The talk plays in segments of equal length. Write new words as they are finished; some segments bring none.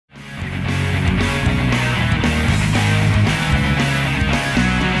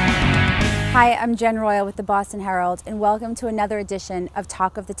Hi, I'm Jen Royle with the Boston Herald, and welcome to another edition of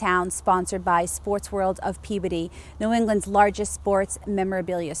Talk of the Town, sponsored by Sports World of Peabody, New England's largest sports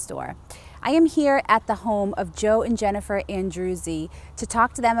memorabilia store. I am here at the home of Joe and Jennifer Andruzzi to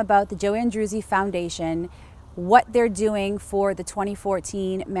talk to them about the Joe Andruzzi Foundation, what they're doing for the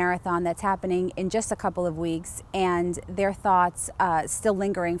 2014 marathon that's happening in just a couple of weeks, and their thoughts still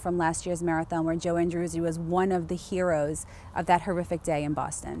lingering from last year's marathon, where Joe Andruzzi was one of the heroes of that horrific day in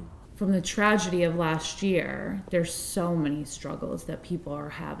Boston. From the tragedy of last year, there's so many struggles that people are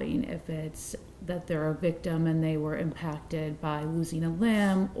having. If it's that they're a victim and they were impacted by losing a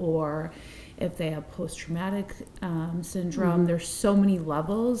limb, or if they have post-traumatic syndrome, there's so many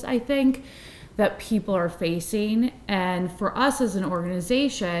levels, I think, that people are facing. And for us as an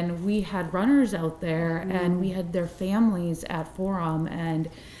organization, we had runners out there and we had their families at Forum,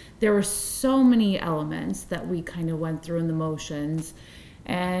 and there were so many elements that we kind of went through in the motions.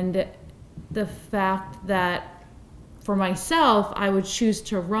 And the fact that for myself, I would choose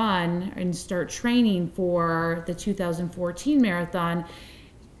to run and start training for the 2014 marathon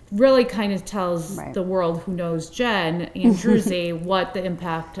really kind of tells the world who knows Jenn Andruzzi what the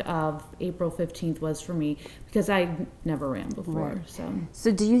impact of April 15th was for me, because I never ran before.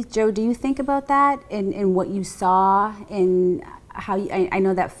 So do you, Joe, do you think about that in what you saw, in how you, I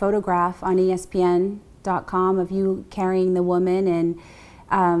know that photograph on ESPN.com of you carrying the woman, and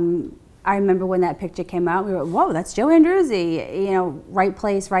I remember when that picture came out, we were, whoa, that's Joe Andruzzi. You know, right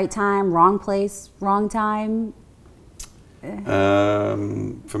place, right time, wrong place, wrong time.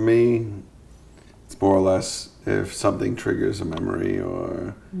 For me, it's more or less if something triggers a memory,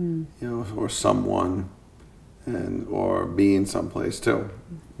 or you know, or someone, and or being someplace too.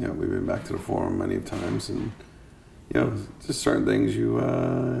 You know, we've been back to the Forum many times, and you know, just certain things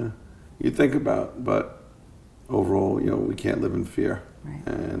you think about, but overall, you know, we can't live in fear,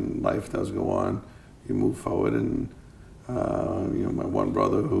 and life does go on. You move forward, and you know, my one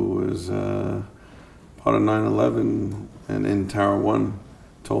brother who was part of 9/11 and in Tower 1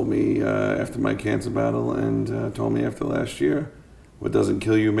 told me after my cancer battle, and told me after last year, what doesn't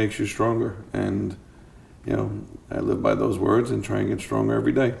kill you makes you stronger. And you know, I live by those words and try and get stronger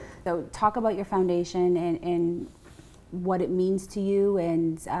every day. So talk about your foundation and what it means to you,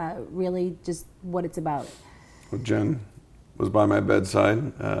 and really just what it's about. Well, Jen was by my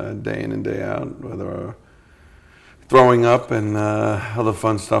bedside day in and day out, whether throwing up and other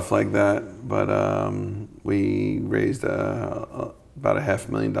fun stuff like that. But we raised about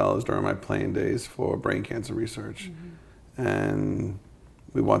 $500,000 during my playing days for brain cancer research. And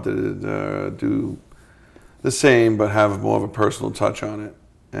we wanted to do the same, but have more of a personal touch on it.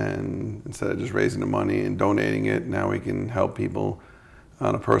 And instead of just raising the money and donating it, now we can help people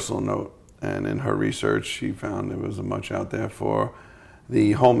on a personal note. And in her research, she found there was much out there for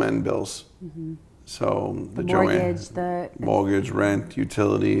the home end bills. So the mortgage, rent,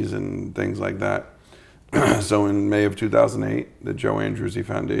 utilities, and things like that. So in May of 2008, the Joe Andruzzi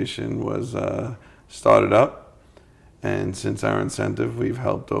Foundation was started up, and since our incentive, we've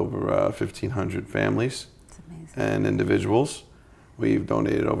helped over 1,500 families and individuals. We've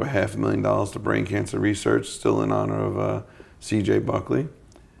donated over $500,000 to brain cancer research, still in honor of C.J. Buckley.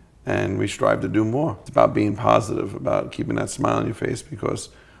 And we strive to do more. It's about being positive, about keeping that smile on your face, because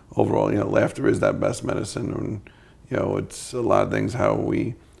overall, you know, laughter is that best medicine. And, you know, it's a lot of things how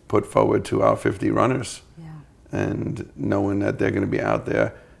we put forward to our 50 runners. And knowing that they're going to be out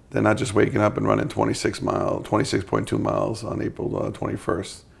there, they're not just waking up and running 26.2 miles on April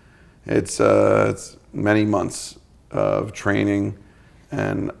 21st. It's many months of training,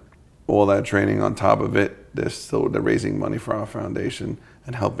 and all that training on top of it, they're raising money for our foundation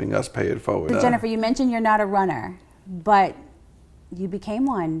and helping us pay it forward. So Jennifer, you mentioned you're not a runner, but you became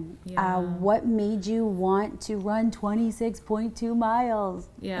one. What made you want to run 26.2 miles?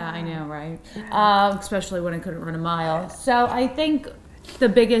 Yeah, I know, right? Especially when I couldn't run a mile. So I think the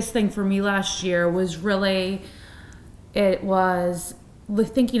biggest thing for me last year was really, it was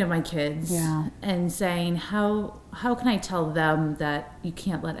thinking of my kids and saying, how can I tell them that you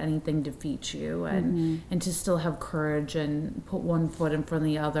can't let anything defeat you, and to still have courage and put one foot in front of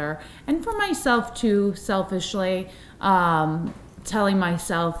the other. And for myself too, selfishly, telling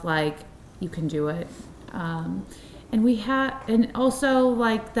myself, like, you can do it. And also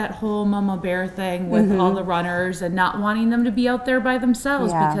like that whole Mama Bear thing with all the runners, and not wanting them to be out there by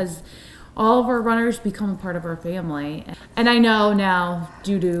themselves, because all of our runners become a part of our family. And I know now,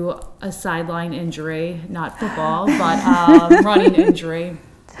 due to a sideline injury, not football, but running injury,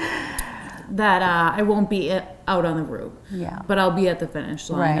 that I won't be out on the route. But I'll be at the finish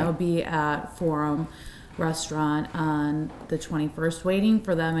line. I'll be at Forum restaurant on the 21st, waiting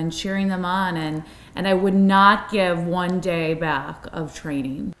for them and cheering them on. And I would not give one day back of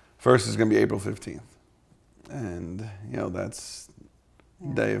training. First is going to be April 15th. And, you know, that's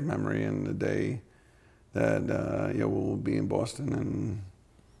the day of memory and the day that, you know, we'll be in Boston and,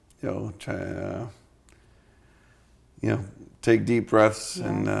 you know, try, you know, take deep breaths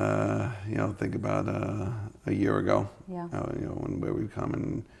and, you know, think about a year ago, you know, where we've come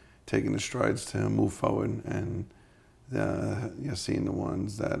and taking the strides to move forward and, you know, seeing the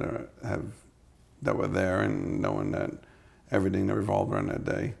ones that that were there and knowing that everything that revolved around that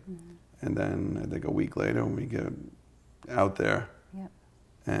day. And then I think a week later when we get out there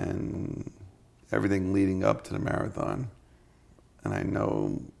and everything leading up to the marathon, and I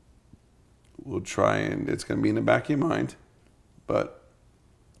know we'll try and it's going to be in the back of your mind, but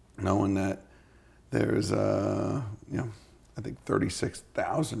knowing that there's, you know, I think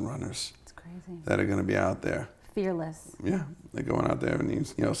 36,000 runners that are going to be out there. Fearless. Yeah, they're going out there, and you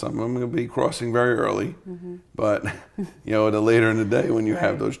know, some of them are going to be crossing very early, but you know, later in the day when you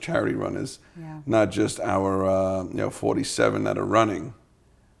have those charity runners, not just our you know 47 that are running,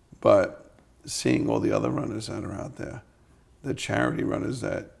 but seeing all the other runners that are out there, the charity runners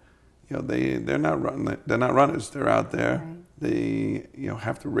that, you know, they're not runners, they're out there. They, you know,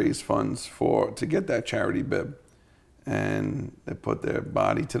 have to raise funds to get that charity bib, and they put their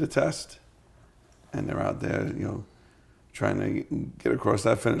body to the test. And they're out there, you know, trying to get across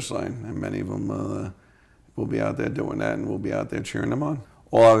that finish line. And many of them will be out there doing that, and we'll be out there cheering them on.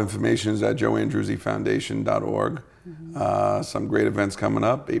 All our information is at joeandruzzifoundation.org. Some great events coming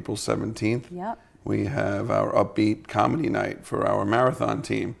up, April 17th. We have our upbeat comedy night for our marathon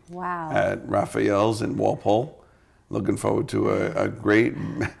team at Raphael's in Walpole. Looking forward to a great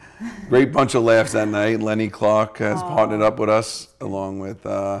bunch of laughs that night. Lenny Clark has partnered up with us, along with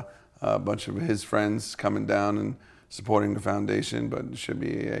a bunch of his friends coming down and supporting the foundation, but it should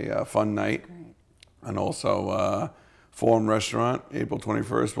be a fun night. And also Forum Restaurant, April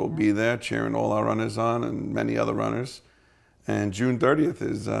 21st, we'll be there cheering all our runners on and many other runners. And June 30th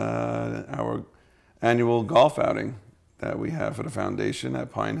is our annual golf outing that we have for the foundation at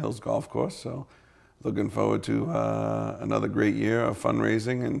Pine Hills Golf Course. So looking forward to another great year of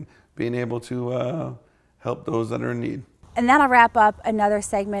fundraising and being able to help those that are in need. And that'll wrap up another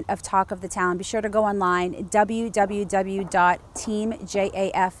segment of Talk of the Town. Be sure to go online,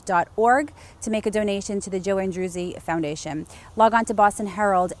 www.teamjaf.org, to make a donation to the Joe Andruzzi Foundation. Log on to Boston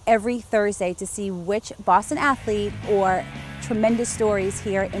Herald every Thursday to see which Boston athlete or tremendous stories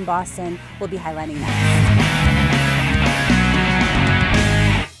here in Boston will be highlighting next.